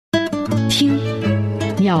听，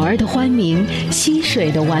鸟儿的欢鸣，溪水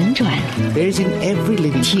的婉转。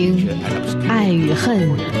听，爱与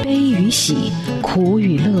恨，悲与喜，苦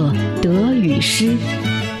与乐，得与失。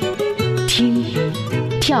听，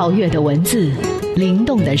跳跃的文字，灵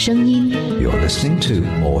动的声音。You're listening to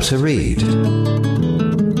More to Read。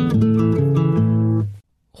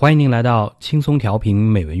 欢迎您来到轻松调频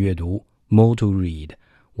美文阅读 More to Read，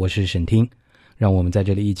 我是沈听，让我们在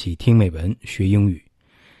这里一起听美文学英语。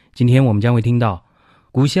今天我们将会听到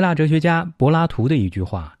古希腊哲学家柏拉图的一句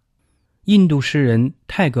话，印度诗人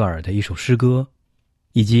泰戈尔的一首诗歌，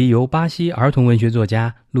以及由巴西儿童文学作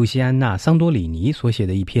家露西安娜·桑多里尼所写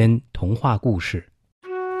的一篇童话故事。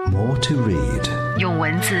 More to Read， 用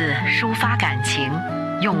文字抒发感情，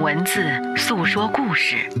用文字诉说故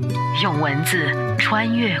事，用文字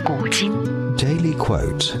穿越古今。 Daily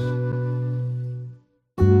Quote。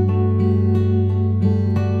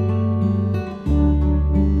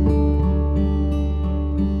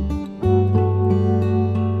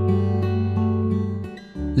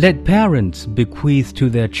 Let parents bequeath to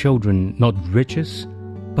their children not riches,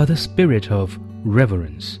 but the spirit of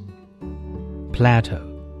reverence. Plato。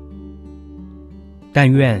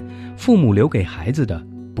 但愿父母留给孩子的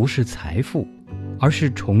不是财富，而是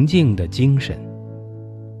崇敬的精神。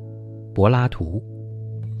柏拉图。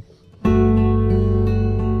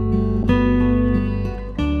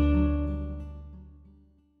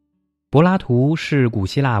柏拉图是古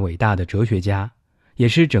希腊伟大的哲学家，也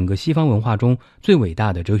是整个西方文化中最伟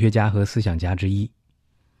大的哲学家和思想家之一。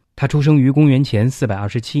他出生于公元前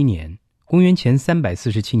427年，公元前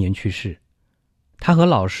347年去世。他和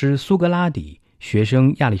老师苏格拉底、学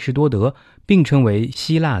生亚里士多德并称为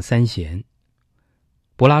希腊三贤。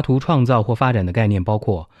柏拉图创造或发展的概念包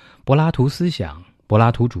括柏拉图思想、柏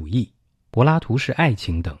拉图主义、柏拉图式爱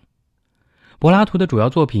情等。柏拉图的主要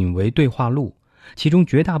作品为对话录，其中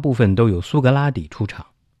绝大部分都有苏格拉底出场，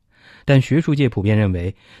但学术界普遍认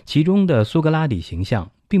为其中的苏格拉底形象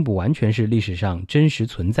并不完全是历史上真实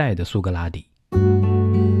存在的苏格拉底。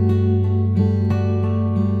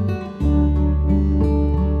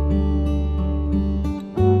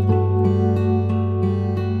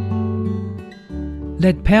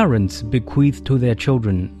Let parents bequeath to their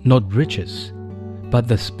children not riches, but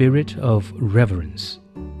the spirit of reverence.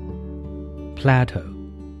 Plato。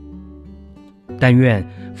 但愿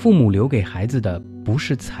父母留给孩子的不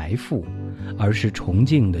是财富，而是崇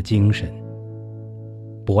敬的精神。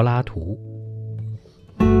柏拉图。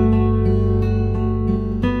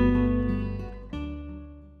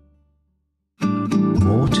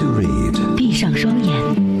More to Read。 闭上双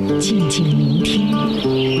眼，静静聆听，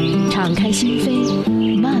敞开心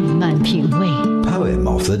扉，慢慢品味。 Poem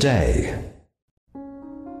of the Day。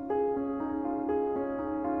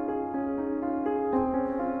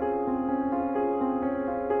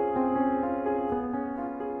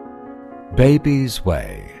 Baby's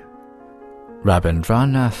Way,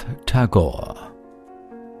 Rabindranath Tagore.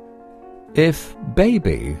 If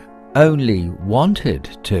baby only wanted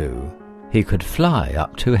to, he could fly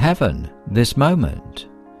up to heaven this moment.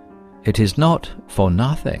 It is not for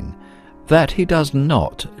nothing that he does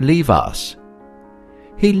not leave us.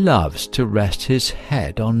 He loves to rest his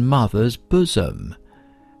head on mother's bosom,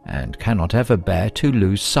 and cannot ever bear to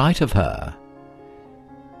lose sight of her.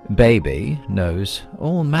 Baby knows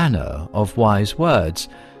all manner of wise words,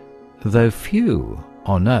 though few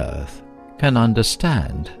on earth can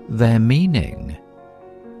understand their meaning.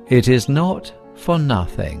 It is not for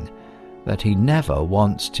nothing that he never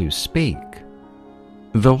wants to speak.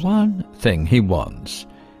 The one thing he wants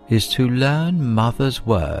is to learn mother's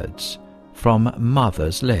words from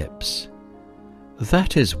mother's lips.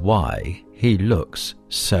 That is why he looks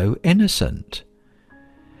so innocent.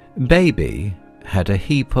 Baby had a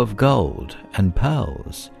heap of gold and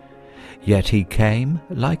pearls, yet he came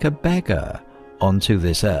like a beggar onto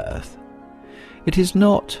this earth. It is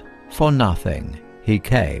not for nothing he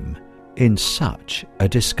came in such a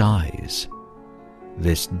disguise.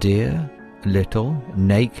 This dear little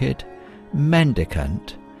naked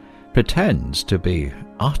mendicant pretends to be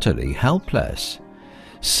utterly helpless,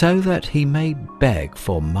 so that he may beg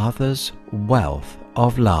for mother's wealth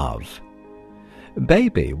of love.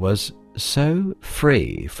 Baby was so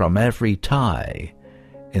free from every tie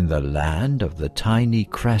in the land of the tiny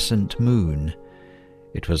crescent moon.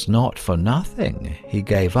 It was not for nothing he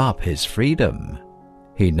gave up his freedom.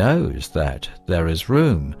 He knows that there is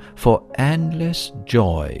room for endless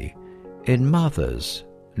joy in mother's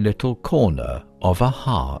little corner of a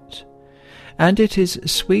heart, and it is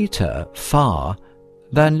sweeter far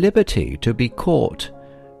than liberty to be caught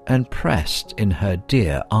and pressed in her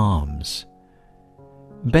dear arms.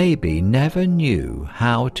 baby never knew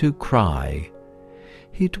how to cry.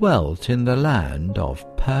 He dwelt in the land of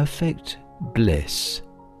perfect bliss.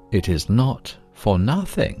 It is not for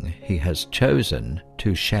nothing he has chosen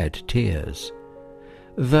to shed tears.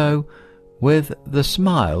 Though, with the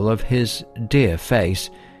smile of his dear face,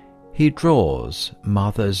 he draws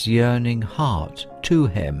mother's yearning heart to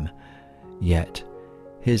him, yet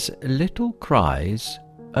his little cries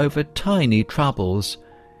over tiny troubles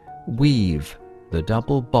weave the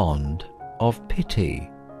double bond of pity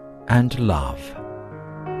and love.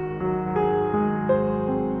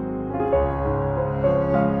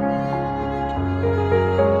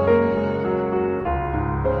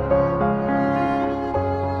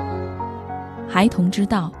《孩童之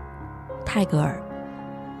道》，泰戈尔。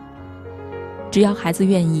只要孩子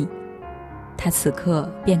愿意，他此刻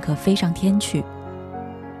便可飞上天去。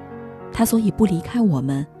他所以不离开我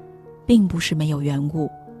们，并不是没有缘故。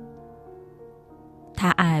他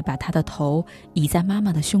爱把他的头倚在妈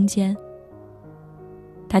妈的胸间，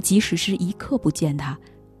他即使是一刻不见他，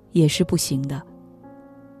也是不行的。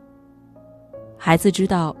孩子知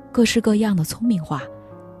道各式各样的聪明话，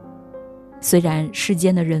虽然世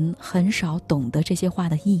间的人很少懂得这些话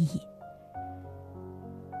的意义，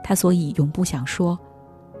他所以永不想说，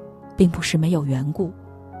并不是没有缘故。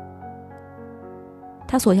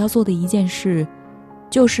他所要做的一件事，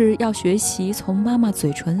就是要学习从妈妈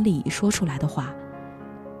嘴唇里说出来的话，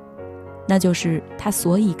那就是他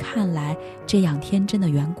所以看来这样天真的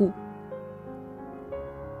缘故。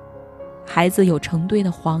孩子有成堆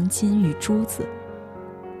的黄金与珠子，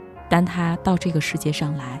但他到这个世界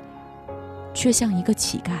上来，却像一个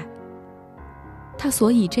乞丐。他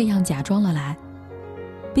所以这样假装了来，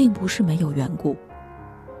并不是没有缘故。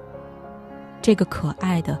这个可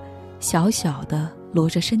爱的小小的裸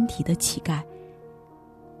着身体的乞丐，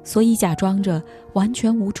所以假装着完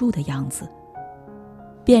全无助的样子，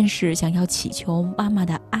便是想要祈求妈妈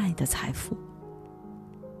的爱的财富。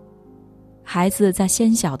孩子在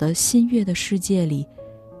纤小的新月的世界里，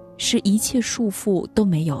是一切束缚都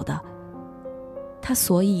没有的，他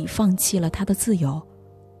所以放弃了他的自由，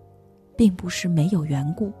并不是没有缘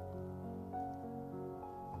故。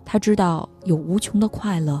他知道有无穷的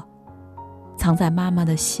快乐藏在妈妈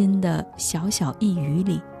的心的小小一隅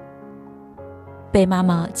里，被妈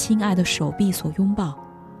妈亲爱的手臂所拥抱，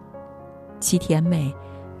其甜美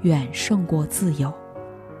远胜过自由。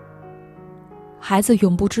孩子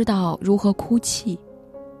永不知道如何哭泣，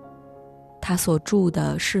他所住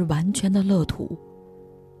的是完全的乐土。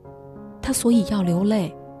他所以要流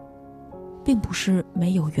泪，并不是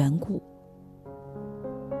没有缘故。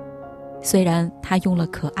虽然他用了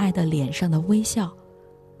可爱的脸上的微笑，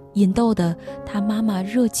引逗的他妈妈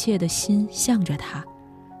热切的心向着他，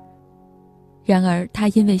然而他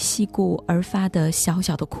因为细故而发的小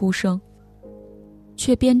小的哭声，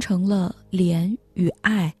却编成了怜与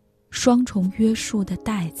爱双重约束的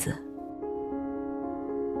带子。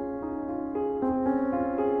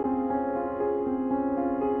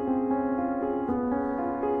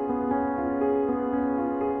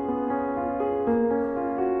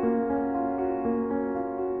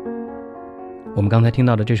我们刚才听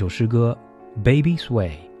到的这首诗歌《Baby's Way》，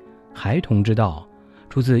孩童之道，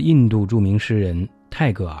出自印度著名诗人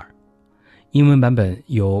泰戈尔。英文版本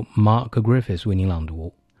由 Mark Griffiths 为您朗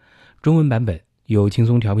读，中文版本由轻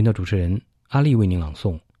松调频的主持人阿丽为您朗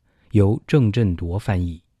诵，由郑振铎翻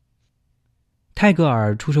译。泰戈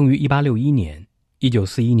尔出生于1861年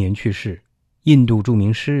，1941年去世，印度著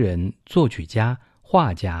名诗人、作曲家、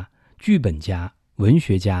画家、剧本家、文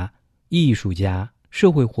学家、艺术家、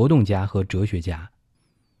社会活动家和哲学家。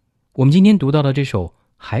我们今天读到的这首《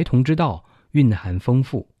孩童之道》蕴含丰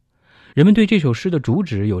富，人们对这首诗的主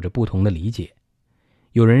旨有着不同的理解。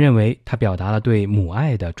有人认为它表达了对母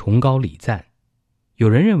爱的崇高礼赞，有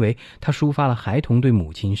人认为它抒发了孩童对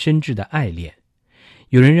母亲深挚的爱恋，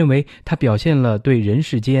有人认为它表现了对人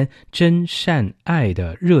世间真善爱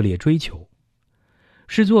的热烈追求。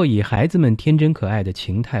诗作以孩子们天真可爱的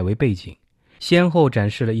情态为背景，先后展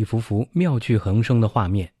示了一幅幅妙趣横生的画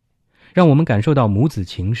面，让我们感受到母子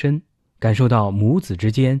情深，感受到母子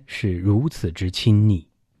之间是如此之亲昵。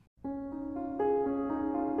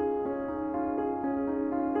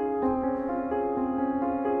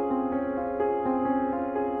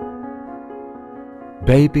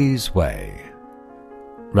Baby's Way,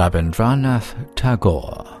 Rabindranath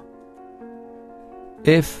Tagore.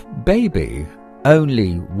 If baby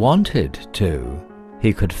only wanted to,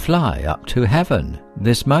 he could fly up to heaven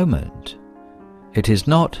this moment. It is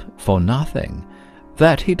not for nothing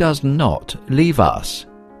that he does not leave us.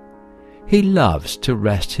 He loves to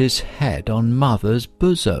rest his head on mother's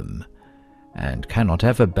bosom, and cannot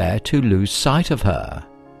ever bear to lose sight of her.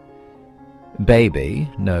 Baby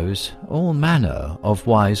knows all manner of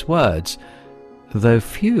wise words, though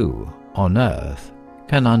few on earth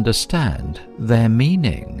can understand their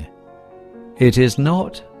meaning. It is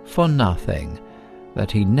not for nothing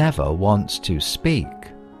that he never wants to speak.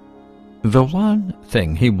 The one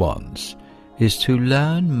thing he wants is to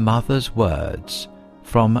learn mother's words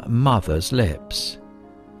from mother's lips.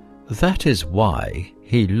 That is why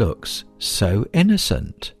he looks so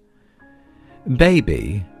innocent.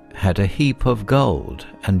 Baby had a heap of gold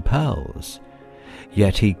and pearls,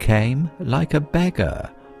 yet he came like a beggar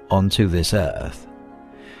onto this earth.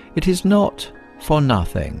 It is not for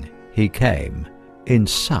nothing he came in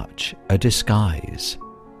such a disguise.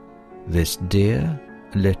 This dear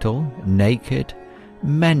little naked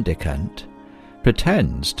mendicant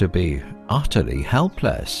pretends to be utterly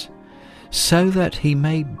helpless, so that he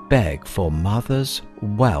may beg for mother's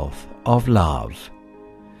wealth of love.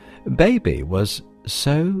 Baby was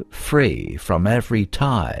so free from every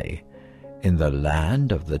tie in the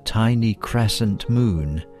land of the tiny crescent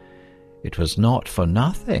moon. It was not for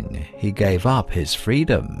nothing he gave up his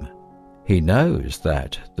freedom. He knows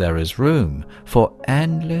that there is room for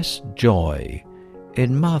endless joy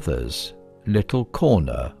in mother's little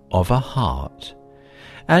corner of a heart,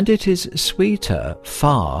 and it is sweeter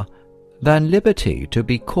far than liberty to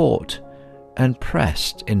be caught and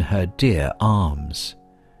pressed in her dear arms.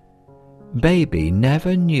 Baby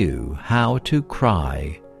never knew how to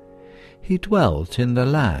cry. He dwelt in the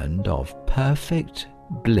land of perfect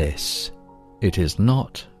bliss. It is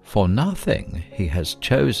not for nothing he has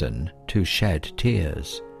chosen to shed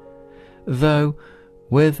tears, though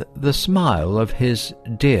with the smile of his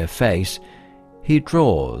dear face he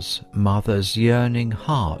draws mother's yearning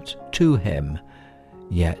heart to him,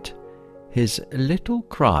 yet his little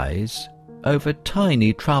cries over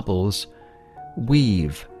tiny troubles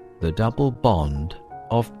weave the double bond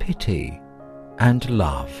of pity and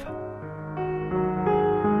love.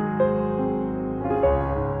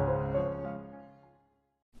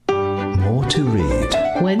 More to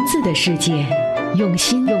read. 文字的世界，用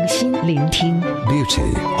心聆听。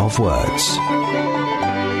Beauty of words.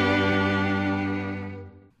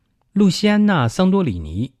 露西安娜·桑多里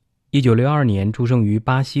尼1962年出生于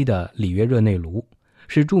巴西的里约热内卢，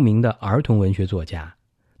是著名的儿童文学作家，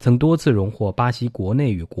曾多次荣获巴西国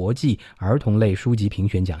内与国际儿童类书籍评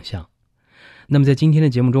选奖项。那么在今天的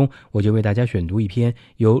节目中，我就为大家选读一篇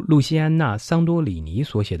由露西安娜·桑多里尼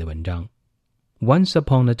所写的文章 Once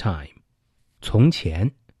Upon a Time 从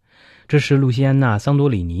前。这是露西安娜·桑多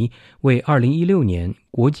里尼为2016年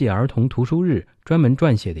国际儿童图书日专门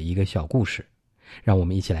撰写的一个小故事，让我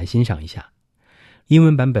们一起来欣赏一下。英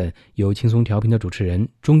文版本由轻松调频的主持人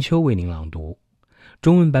中秋为您朗读，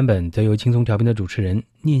中文版本则由轻松调频的主持人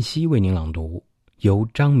念希为您朗读，由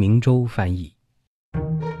张明洲翻译。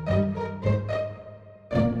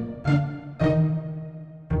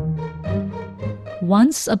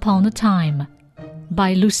Once Upon a Time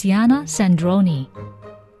by Luciana Sandroni.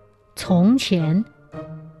 从前，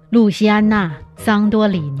露西安娜·桑多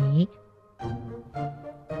里尼。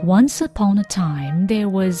Once upon a time there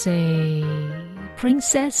was a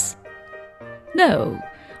princess? No,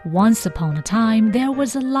 once upon a time there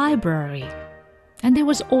was a library. And there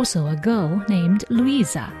was also a girl named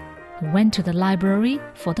Louisa who went to the library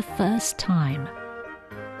for the first time.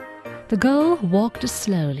 The girl walked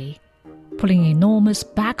slowly, pulling an enormous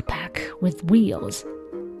backpack with wheels.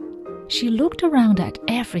 She looked around at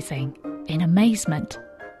everything in amazement.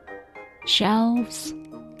 Shelves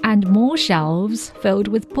and more shelves filled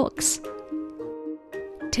with books.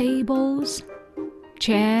 Tables,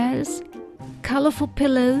 chairs, colorful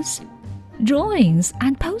pillows, drawings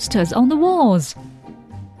and posters on the walls.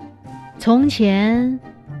 从前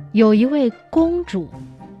有一位公主，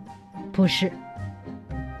不是。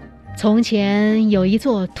从前有一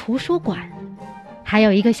座图书馆，还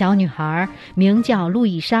有一个小女孩名叫路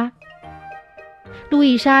易莎。路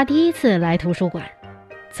易莎第一次来图书馆，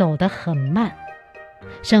走得很慢，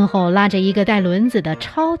身后拉着一个带轮子的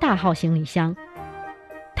超大号行李箱。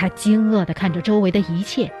她惊愕地看着周围的一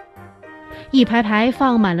切，一排排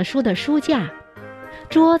放满了书的书架，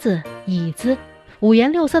桌子、椅子，五颜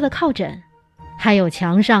六色的靠枕，还有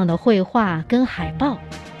墙上的绘画跟海报。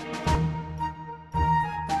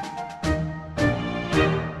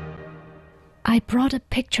I brought a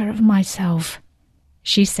picture of myself,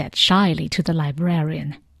 she said shyly to the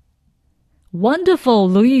librarian. Wonderful,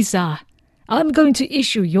 Louisa. I'm going to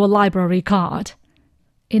issue your library card.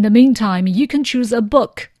 In the meantime, you can choose a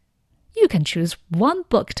book. You can choose one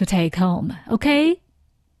book to take home, okay?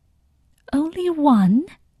 Only one?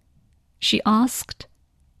 She asked,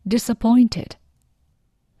 disappointed.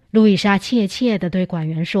 路易莎怯怯地对馆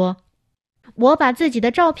员说：“我把自己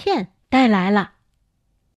的照片带来了。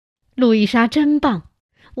路易莎真棒，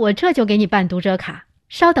我这就给你办读者卡，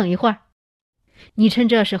稍等一会儿。你趁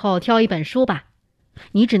这时候挑一本书吧，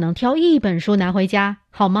你只能挑一本书拿回家，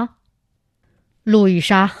好吗？路易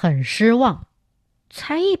莎很失望，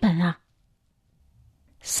才一本啊。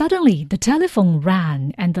Suddenly, the telephone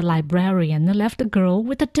rang, and the librarian left the girl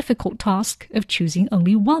with the difficult task of choosing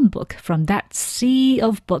only one book from that sea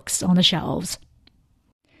of books on the shelves.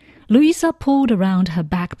 Louisa pulled around her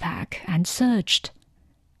backpack and searched,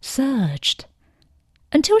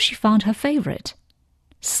 until she found her favorite,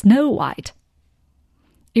 Snow White.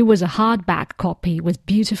 It was a hardback copy with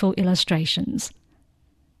beautiful illustrations.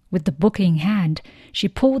 With the book in hand, she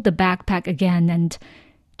pulled the backpack again, and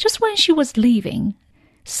just when she was leaving,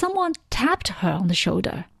 someone tapped her on the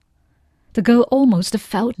shoulder. The girl almost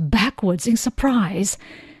fell backwards in surprise.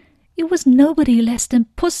 It was nobody less than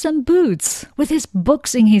Puss in Boots, with his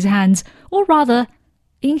books in his hands, or rather,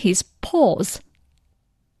 in his paws.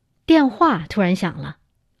 电话突然响了，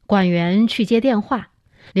管员去接电话，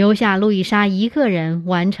留下路易莎一个人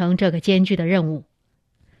完成这个艰巨的任务。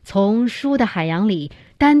从书的海洋里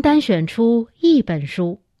单单选出一本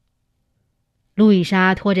书。路易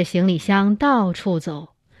莎拖着行李箱到处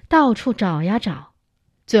走，到处找呀找，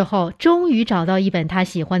最后终于找到一本她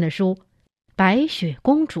喜欢的书《白雪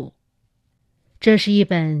公主》。这是一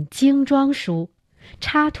本精装书，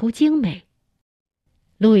插图精美。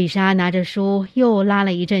路易莎拿着书又拉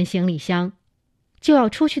了一阵行李箱，就要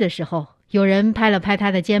出去的时候，有人拍了拍她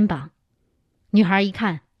的肩膀。女孩一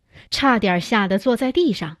看，差点吓得坐在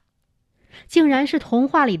地上，竟然是童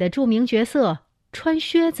话里的著名角色穿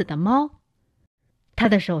靴子的猫。他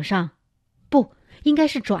的手上，不，应该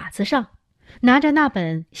是爪子上，拿着那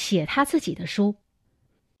本写他自己的书。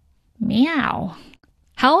Meow.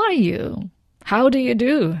 How are you? How do you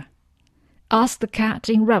do? Asked the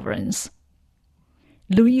cat in reverence.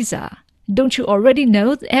 Louisa, don't you already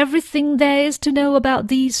know everything there is to know about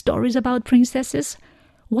these stories about princesses?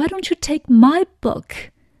 Why don't you take my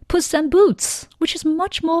book, Puss in Boots, which is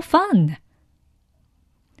much more fun?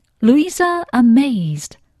 Louisa,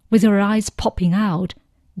 amazed, with her eyes popping out,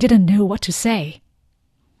 didn't know what to say.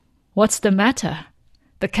 What's the matter?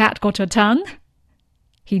 The cat got her tongue?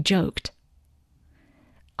 He joked.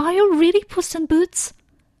 Are you really Puss in Boots?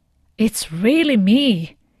 It's really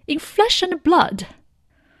me, in flesh and blood.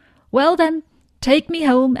 Well then, take me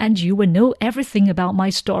home and you will know everything about my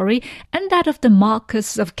story and that of the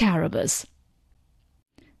Marquis of Carabas.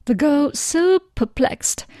 The girl, so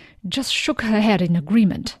perplexed, just shook her head in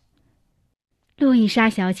agreement. 路易莎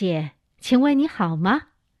小姐，请问你好吗？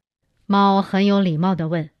猫很有礼貌地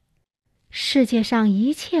问。世界上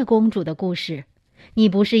一切公主的故事，你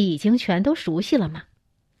不是已经全都熟悉了吗？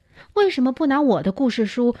为什么不拿我的故事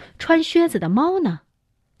书《穿靴子的猫》呢？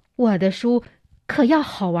我的书可要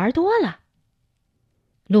好玩多了。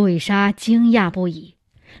路易莎惊讶不已，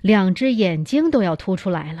两只眼睛都要凸出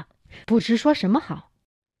来了，不知说什么好。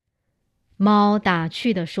猫打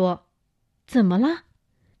趣地说：怎么了？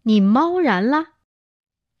你猫然了？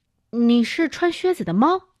你是穿靴子的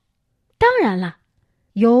猫？当然了，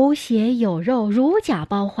有血有肉，如假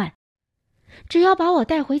包换。只要把我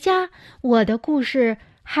带回家，我的故事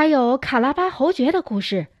还有卡拉巴侯爵的故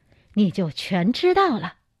事，你就全知道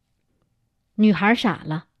了。女孩傻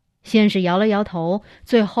了，先是摇了摇头，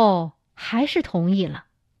最后还是同意了。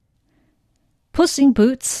Puss in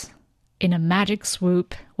Boots, in a magic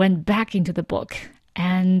swoop, went back into the book,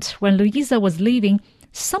 and when Louisa was leaving,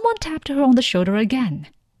 someone tapped her on the shoulder again.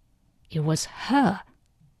 It was her.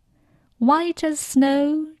 White as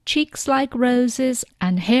snow, cheeks like roses,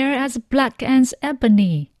 and hair as black as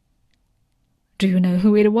ebony. Do you know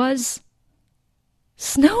who it was?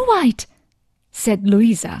 Snow White, said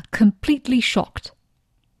Louisa, completely shocked.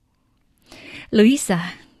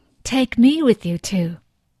 Louisa, take me with you too.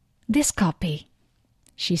 This copy,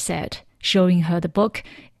 she said, showing her the book,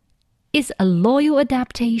 is a loyal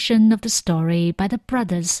adaptation of the story by the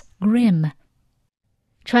brothers Grimm.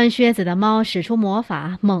 穿靴子的猫使出魔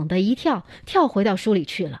法，猛地一跳，跳回到书里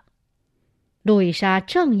去了。路易莎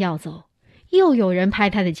正要走，又有人拍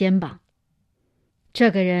她的肩膀。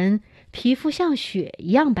这个人皮肤像雪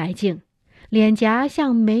一样白净，脸颊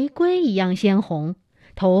像玫瑰一样鲜红，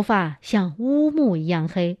头发像乌木一样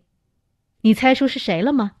黑。你猜出是谁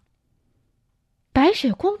了吗？白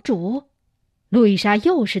雪公主。路易莎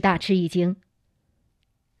又是大吃一惊。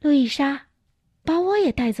路易莎，把我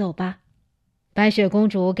也带走吧。白雪公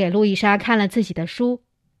主给路易莎看了自己的书，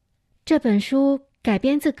这本书改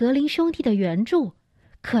编自格林兄弟的原著，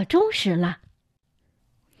可忠实了。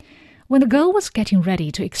When the girl was getting ready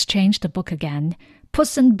to exchange the book again,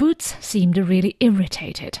 Puss in Boots seemed really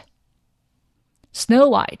irritated. Snow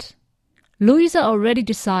White, Louisa already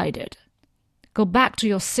decided. Go back to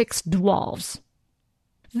your 6 dwarves.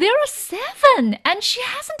 There are 7, and she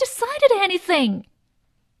hasn't decided anything,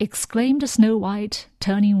 exclaimed Snow White,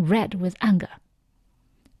 turning red with anger.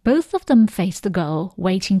 Both of them faced the girl,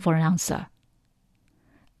 waiting for an answer.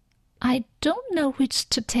 I don't know which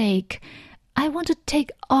to take. I want to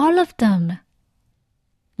take all of them.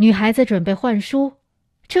 女孩子准备换书，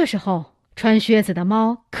这时候穿靴子的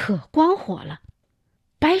猫可光火了。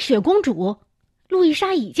白雪公主，路易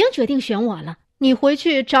莎已经决定选我了，你回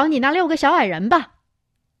去找你那6个小矮人吧。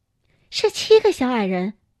是7个小矮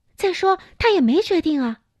人，再说她也没决定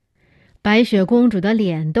啊。白雪公主的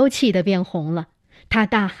脸都气得变红了，她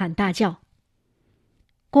大喊大叫。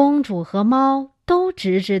公主和猫都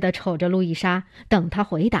直直地瞅着路易莎，等她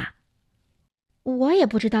回答。我也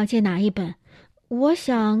不知道借哪一本，我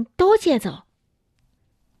想都借走。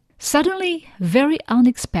Suddenly, very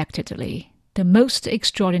unexpectedly, the most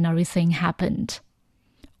extraordinary thing happened.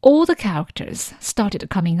 All the characters started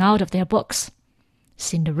coming out of their books.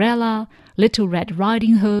 Cinderella, Little Red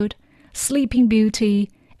Riding Hood, Sleeping Beauty,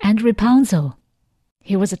 and Rapunzel.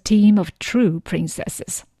 It was a team of true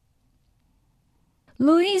princesses.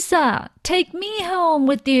 Louisa, take me home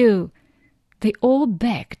with you, they all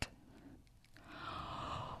begged.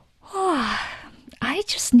 Oh, I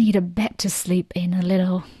just need a bed to sleep in a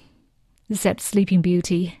little, said Sleeping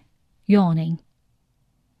Beauty, yawning.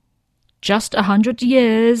 Just 100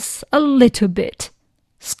 years, a little bit,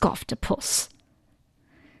 scoffed Puss.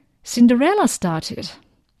 Cinderella started.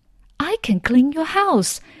 I can clean your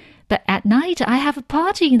house, but at night I have a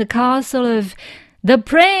party in the castle of the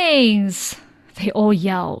prince, they all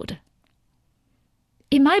yelled.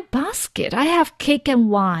 In my basket I have cake and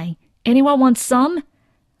wine. Anyone want some?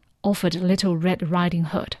 Offered Little Red Riding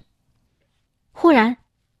Hood. 忽然，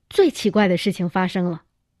最奇怪的事情发生了。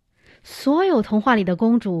所有童话里的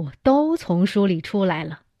公主都从书里出来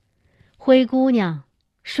了。灰姑娘、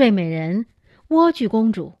睡美人、莴苣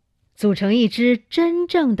公主组成一支真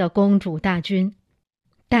正的公主大军。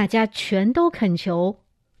大家全都恳求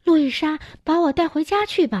路易莎把我带回家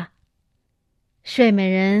去吧。睡美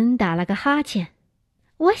人打了个哈欠，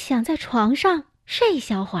我想在床上睡一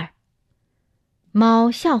小会儿。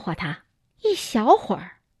猫笑话他，一小会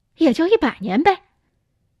儿也就100年呗。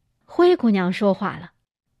灰姑娘说话了，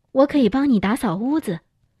我可以帮你打扫屋子，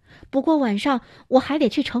不过晚上我还得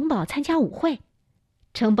去城堡参加舞会。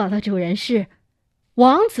城堡的主人是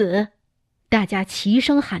王子，大家齐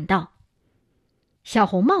声喊道。小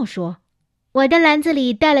红帽说，我的篮子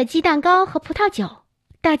里带了鸡蛋糕和葡萄酒，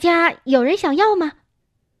大家有人想要吗？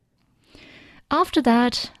 After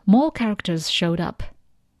that, more characters showed up.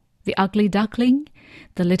 The ugly duckling,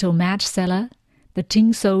 the little match seller, the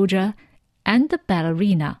tin soldier, and the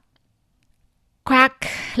ballerina. Quack,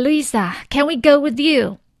 Louisa, can we go with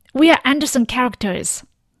you? We are Anderson characters,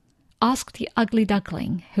 asked the ugly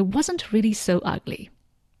duckling, who wasn't really so ugly.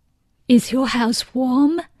 Is your house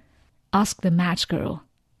warm? Asked the match girl.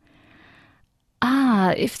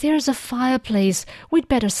 If there's a fireplace, we'd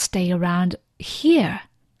better stay around here,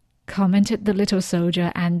 commented the little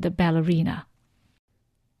soldier and the ballerina.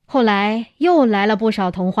 后来又来了不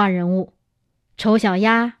少童话人物，丑小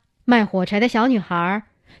鸭、卖火柴的小女孩、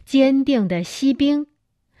坚定的锡兵，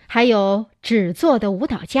还有纸做的舞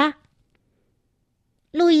蹈家。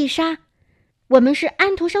路易莎，我们是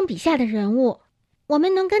安徒生笔下的人物，我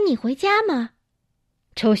们能跟你回家吗？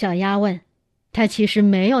丑小鸭问，她其实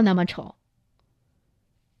没有那么丑。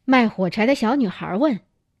卖火柴的小女孩问，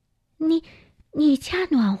你家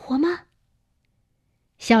暖和吗？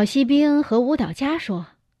小锡兵和舞蹈家说，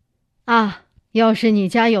要是你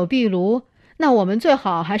家有壁炉，那我们最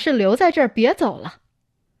好还是留在这儿别走了。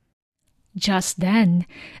Just then,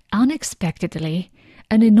 unexpectedly,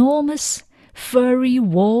 an enormous, furry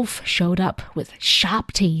wolf showed up with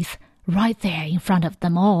sharp teeth right there in front of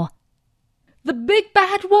them all. The big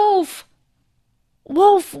bad wolf!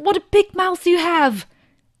 Wolf, what a big mouth you have!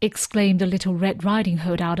 Exclaimed the Little Red Riding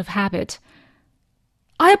Hood out of habit.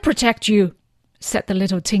 I'll protect you, said the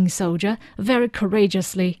little tin soldier very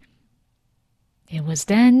courageously. It was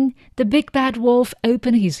then the big bad wolf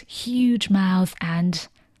opened his huge mouth and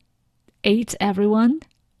ate everyone?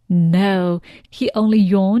 No, he only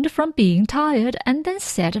yawned from being tired and then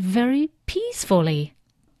said very peacefully,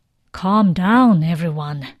 Calm down,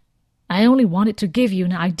 everyone. I only wanted to give you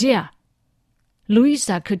an idea.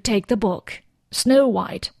 Louisa could take the book, Snow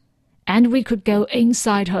White, and we could go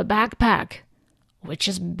inside her backpack, which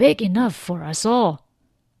is big enough for us all.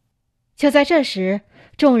 就在这时，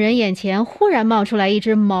众人眼前忽然冒出来一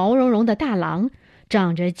只毛茸茸的大狼，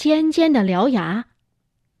长着尖尖的獠牙。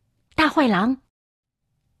大坏狼！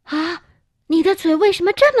你的嘴为什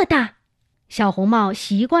么这么大？小红帽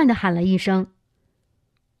习惯地喊了一声。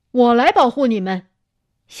我来保护你们，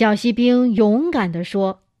小锡兵勇敢地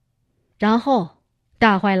说。然后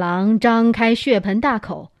大坏狼张开血盆大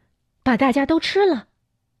口，把大家都吃了。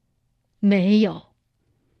没有，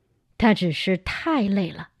他只是太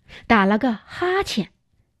累了，打了个哈欠，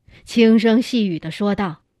轻声细语地说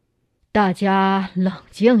道：大家冷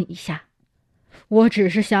静一下，我只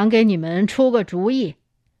是想给你们出个主意。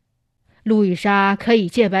路易莎可以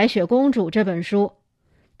借《白雪公主》这本书，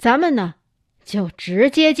咱们呢就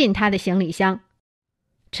直接进她的行李箱。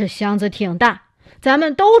这箱子挺大，咱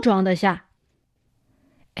们都装得下。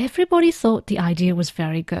 Everybody thought the idea was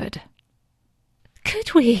very good.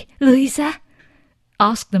 Could we, Louisa?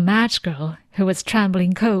 Asked the Madge girl, who was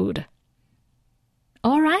trembling cold.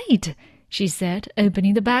 All right, she said,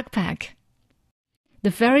 opening the backpack.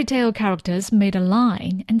 The fairy tale characters made a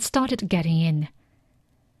line and started getting in.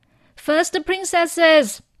 First the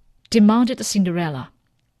princesses, demanded Cinderella.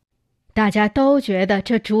 大家都觉得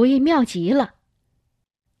这主意妙极了。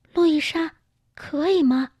路易莎，可以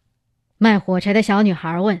吗？卖火柴的小女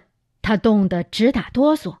孩问，她冻得直打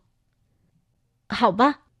哆嗦。好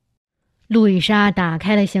吧。路易莎打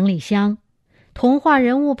开了行李箱，童话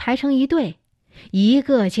人物排成一队，一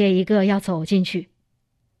个接一个要走进去。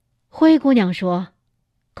灰姑娘说，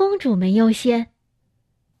公主们优先。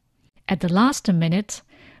At the last minute,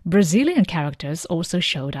 Brazilian characters also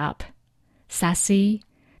showed up. Sassy,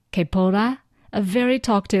 Capola, a very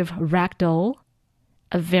talkative rag doll,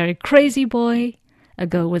 a very crazy boy, a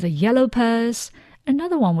girl with a yellow purse,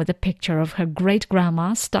 another one with a picture of her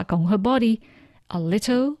great-grandma stuck on her body, a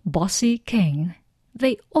little bossy king.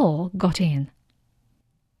 They all got in.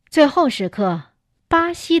 最后时刻，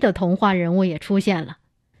巴西的童话人物也出现了，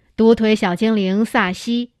独腿小精灵萨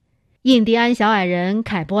西，印第安小矮人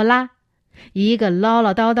凯波拉，一个唠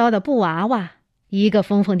唠叨叨的布娃娃，一个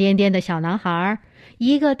疯疯癫癫的小男孩，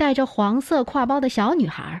一个带着黄色挎包的小女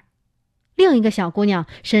孩，另一个小姑娘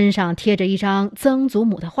身上贴着一张曾祖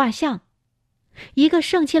母的画像，一个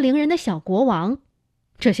盛气凌人的小国王，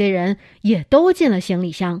这些人也都进了行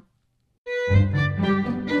李箱。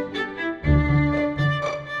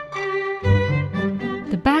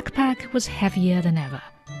The backpack was heavier than ever.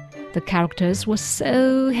 The characters were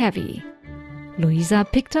so heavy. Louisa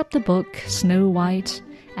picked up the book, Snow White,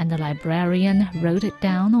 and the librarian wrote it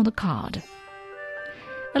down on the card.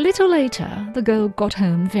 A little later, the girl got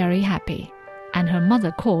home very happy, and her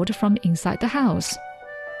mother called from inside the house.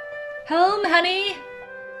 Home, honey!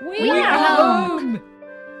 We are home!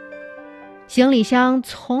 行李箱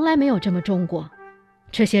从来没有这么重过，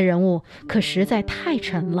这些人物可实在太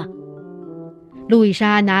沉了。路易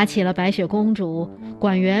莎拿起了白雪公主，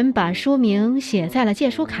管员把书名写在了借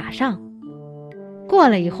书卡上。过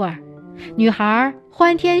了一会儿，女孩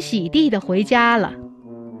欢天喜地地回家了。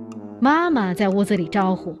妈妈在屋子里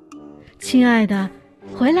招呼：亲爱的，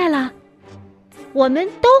回来了。我们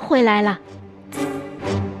都回来了。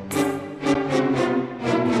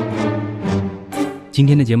今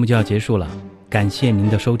天的节目就要结束了，感谢您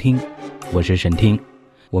的收听，我是沈听，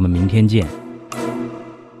我们明天见。